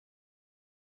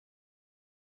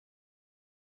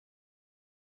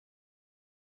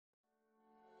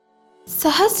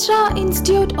Sahasra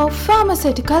Institute of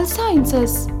Pharmaceutical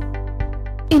Sciences.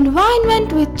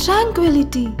 Environment with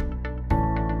tranquility.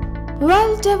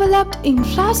 Well-developed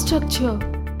infrastructure.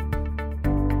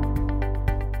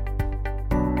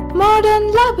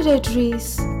 Modern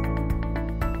laboratories.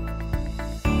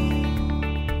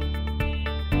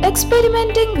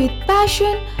 Experimenting with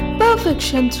passion,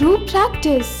 perfection through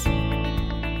practice.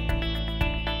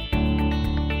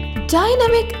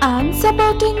 Dynamic and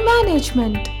supporting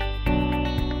management.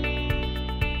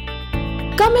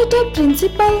 Committed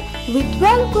principal with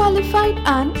well-qualified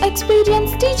and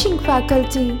experienced teaching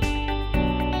faculty.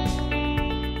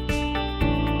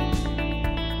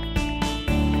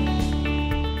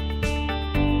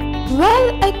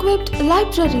 Well-equipped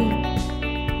library.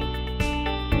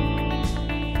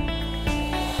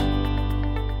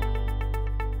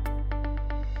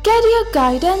 Career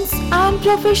guidance and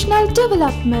professional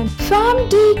development.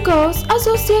 PharmD course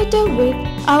associated with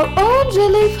our own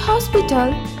relief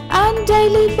hospital and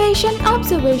daily patient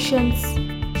observations.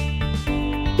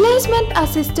 Placement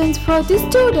assistance for the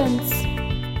students.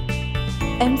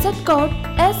 MSET code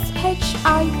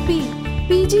SHIP,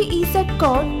 PG ESET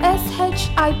code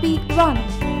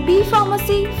SHIP1, B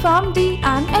Pharmacy, PharmD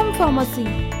and M Pharmacy.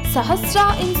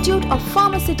 Sahasra Institute of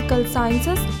Pharmaceutical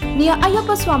Sciences near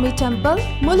Ayyappa Swami Temple,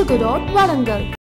 Mulugu Road, Warangal.